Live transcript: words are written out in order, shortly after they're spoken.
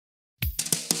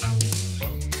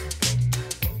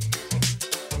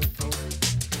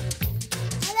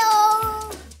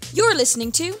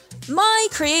listening to My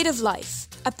Creative Life,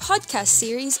 a podcast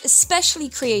series especially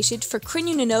created for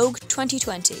Crinne na nÓg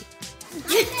 2020.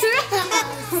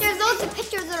 There's loads of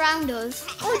pictures around us.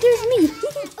 Oh, there's me.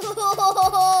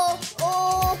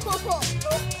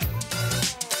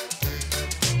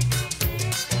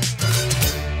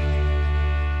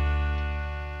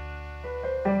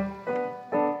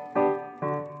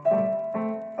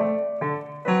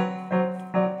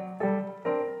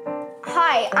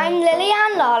 Hi, I'm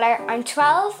Lillian Lawler. I'm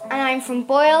 12 and I'm from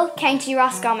Boyle, County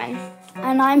Roscommon.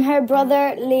 And I'm her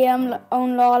brother, Liam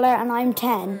Owen Lawler, and I'm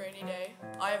 10. Rainy day.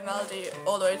 I have melody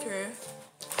all the way through.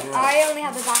 I only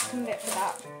have the backing bit for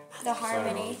that, the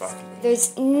harmony.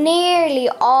 There's nearly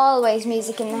always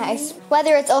music in the house,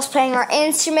 whether it's us playing our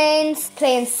instruments,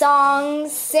 playing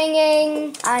songs,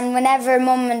 singing. And whenever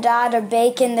Mum and Dad are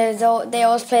baking, they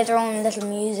always play their own little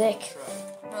music.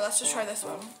 Well, let's just try this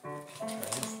one.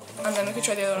 And then we can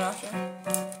try the other one after.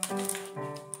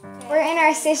 We're in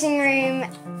our sitting room.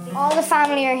 All the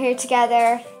family are here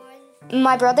together.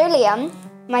 My brother Liam,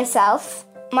 myself,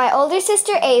 my older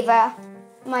sister Ava,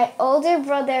 my older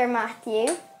brother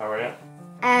Matthew. How are you?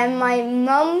 And my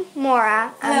mum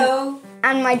Maura. Hello.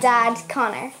 And my dad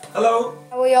Connor. Hello.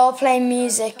 We all play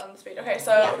music. On the speed. Okay,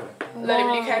 so Lily,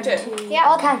 will you count in? Yeah,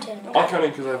 I'll count in. I'll count in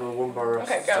because I have a one bar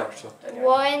Okay, go. structure.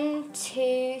 1,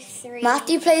 2, 3.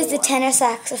 Matthew plays the tenor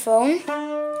saxophone.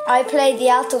 I play the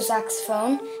alto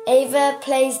saxophone. Ava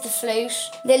plays the flute.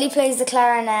 Lily plays the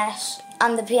clarinet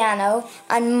and the piano.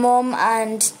 And Mum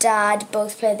and Dad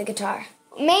both play the guitar.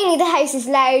 Mainly the house is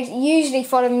loud, usually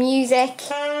full of music.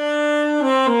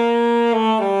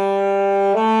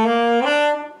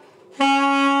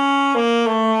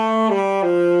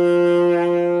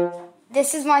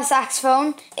 This is my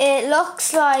saxophone. It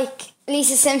looks like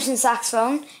Lisa Simpson's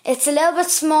saxophone. It's a little bit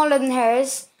smaller than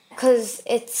hers because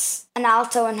it's an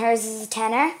alto and hers is a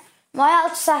tenor. My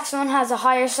alto saxophone has a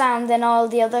higher sound than all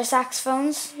the other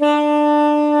saxophones.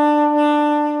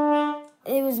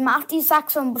 It was Matthew's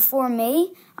saxophone before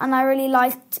me, and I really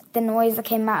liked the noise that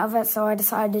came out of it, so I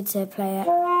decided to play it.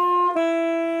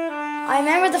 I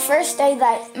remember the first day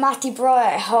that Matthew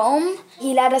brought it home.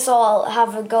 He let us all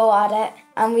have a go at it,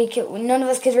 and none of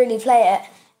us could really play it.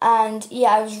 And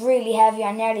yeah, it was really heavy.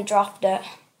 I nearly dropped it.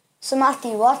 So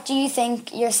Matthew, what do you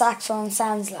think your saxophone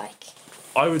sounds like?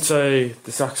 I would say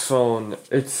the saxophone,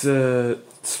 it's a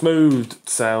smooth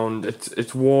sound.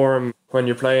 It's warm. When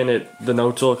you're playing it, the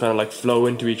notes all kind of like flow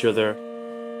into each other.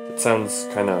 It sounds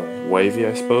kind of wavy,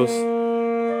 I suppose.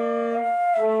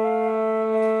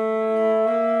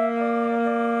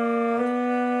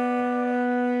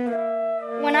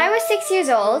 When I was 6 years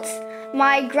old,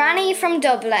 my granny from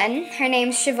Dublin, her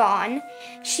name's Siobhan,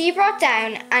 she brought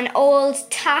down an old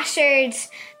tattered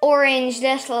orange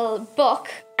little book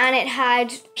and it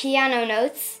had piano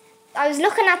notes. I was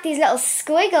looking at these little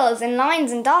squiggles and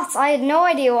lines and dots. I had no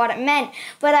idea what it meant,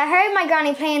 but I heard my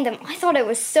granny playing them. I thought it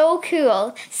was so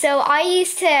cool. So I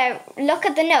used to look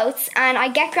at the notes and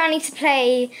I'd get granny to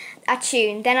play a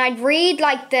tune. Then I'd read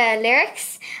like the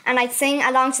lyrics and I'd sing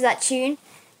along to that tune.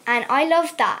 And I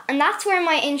loved that. And that's where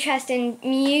my interest in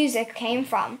music came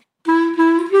from.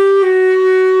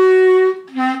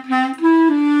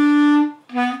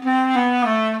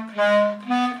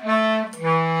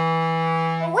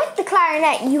 With the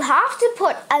clarinet, you have to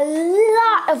put a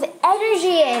lot of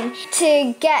energy in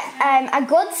to get a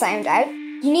good sound out.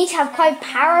 You need to have quite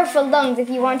powerful lungs if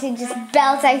you want to just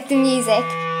belt out the music.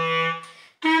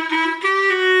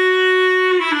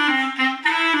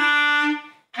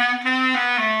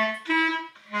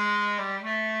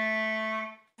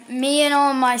 Me and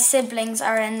all my siblings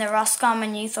are in the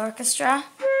Roscommon Youth Orchestra.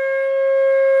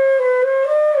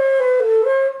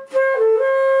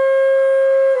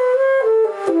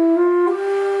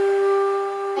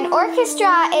 An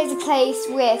orchestra is a place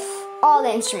with all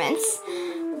instruments,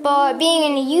 but being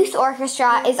in a youth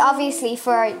orchestra is obviously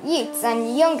for youths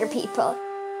and younger people.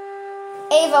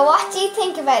 Ava, what do you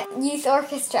think about youth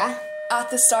orchestra? At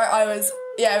the start,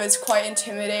 it was quite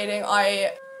intimidating.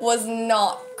 I was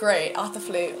not great at the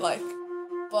flute,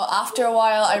 but after a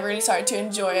while, I really started to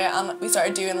enjoy it, and we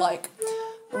started doing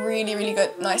really, really good,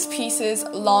 nice pieces,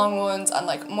 long ones, and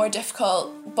more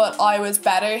difficult. But I was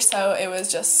better, so it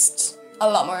was just a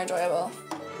lot more enjoyable.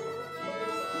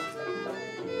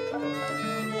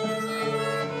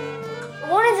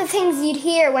 One of the things you'd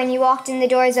hear when you walked in the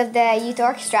doors of the youth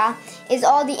orchestra is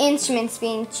all the instruments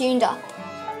being tuned up.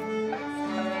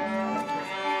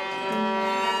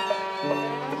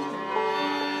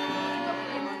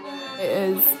 It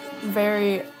is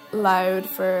very loud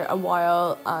for a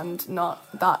while and not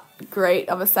that great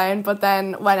of a sound, but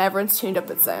then when everyone's tuned up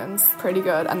it sounds pretty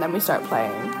good, and then we start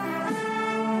playing.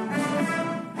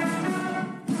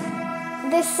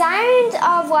 The sound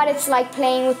of what it's like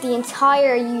playing with the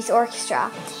entire youth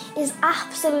orchestra is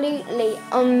absolutely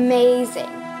amazing.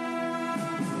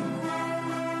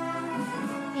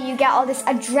 You get all this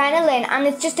adrenaline and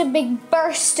it's just a big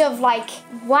burst of like,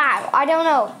 wow, I don't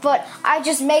know, but it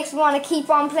just makes me want to keep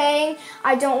on playing.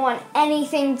 I don't want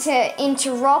anything to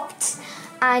interrupt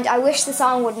and I wish the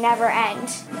song would never end.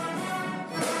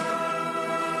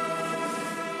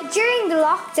 During the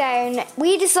lockdown,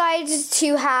 we decided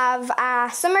to have a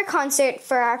summer concert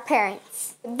for our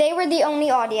parents. They were the only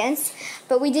audience,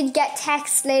 but we did get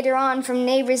texts later on from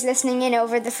neighbours listening in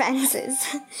over the fences.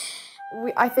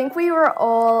 I think we were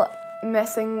all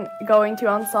missing going to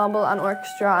ensemble and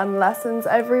orchestra and lessons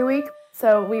every week.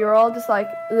 So we were all just like,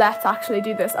 let's actually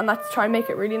do this and let's try and make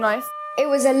it really nice. It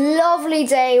was a lovely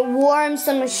day, warm,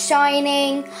 sun was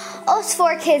shining. Us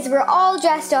 4 kids were all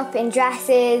dressed up in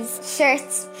dresses,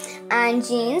 shirts and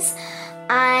jeans.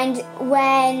 And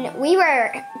when we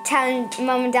were telling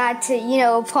Mum and Dad to,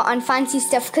 put on fancy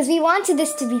stuff, because we wanted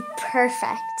this to be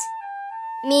perfect.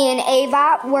 Me and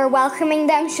Ava were welcoming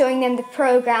them, showing them the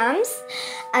programmes.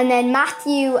 And then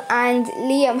Matthew and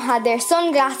Liam had their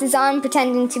sunglasses on,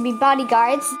 pretending to be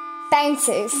bodyguards.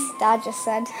 Bouncers, Dad just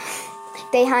said.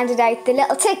 They handed out the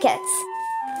little tickets.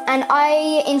 And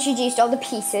I introduced all the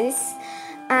pieces.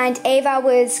 And Ava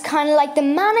was kind of like the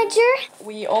manager.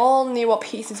 We all knew what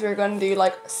pieces we were going to do,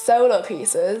 like solo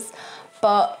pieces.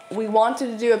 But we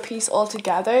wanted to do a piece all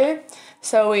together.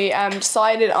 So we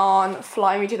decided on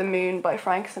Fly Me to the Moon by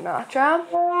Frank Sinatra.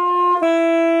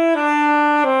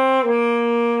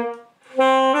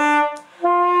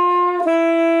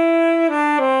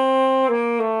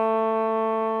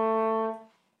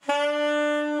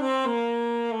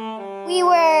 We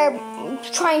were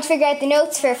trying to figure out the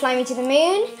notes for Fly Me to the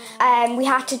Moon. We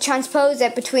had to transpose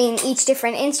it between each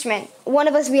different instrument. One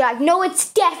of us would be like, no,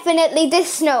 it's definitely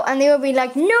this note. And they would be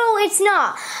like, no, it's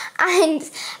not. And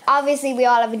obviously we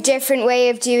all have a different way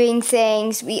of doing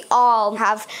things. We all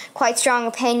have quite strong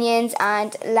opinions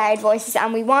and loud voices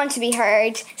and we want to be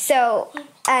heard. So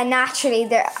naturally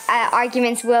the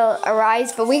arguments will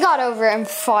arise. But we got over it in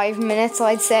 5 minutes,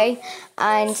 I'd say.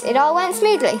 And it all went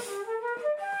smoothly.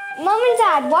 Mum and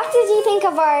Dad, what did you think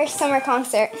of our summer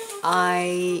concert?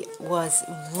 I was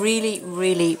really,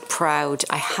 really proud,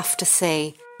 I have to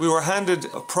say. We were handed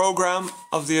a programme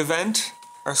of the event,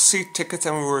 our seat tickets,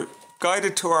 and we were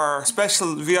guided to our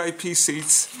special VIP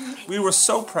seats. We were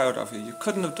so proud of you. You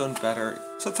couldn't have done better.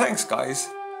 So thanks, guys.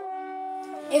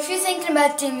 If you're thinking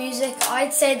about doing music,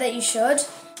 I'd say that you should,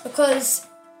 because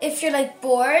if you're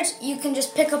bored, you can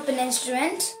just pick up an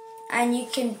instrument and you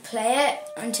can play it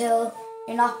until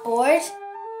you're not bored.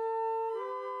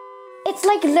 It's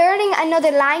like learning another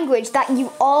language that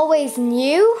you always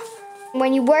knew.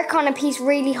 When you work on a piece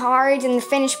really hard and the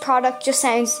finished product just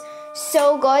sounds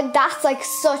so good, that's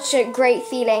such a great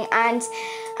feeling, and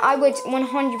I would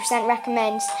 100%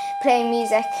 recommend playing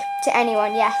music to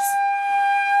anyone, yes.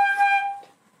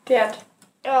 The end.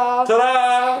 Oh,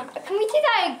 Ta-da! can we do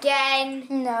that again?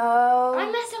 No. I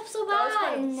messed up so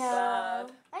bad. No.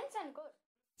 I didn't sound good.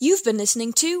 You've been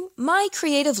listening to My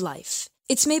Creative Life.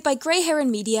 It's made by Grey Heron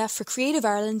Media for Creative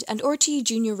Ireland and RTE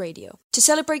Junior Radio to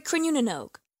celebrate Cruinniú na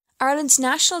nÓg, Ireland's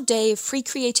National Day of Free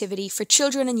Creativity for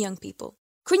Children and Young People.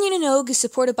 Cruinniú na nÓg is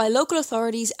supported by local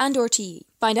authorities and RTE.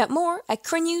 Find out more at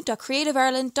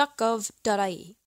cruinniú.creativeireland.gov.ie.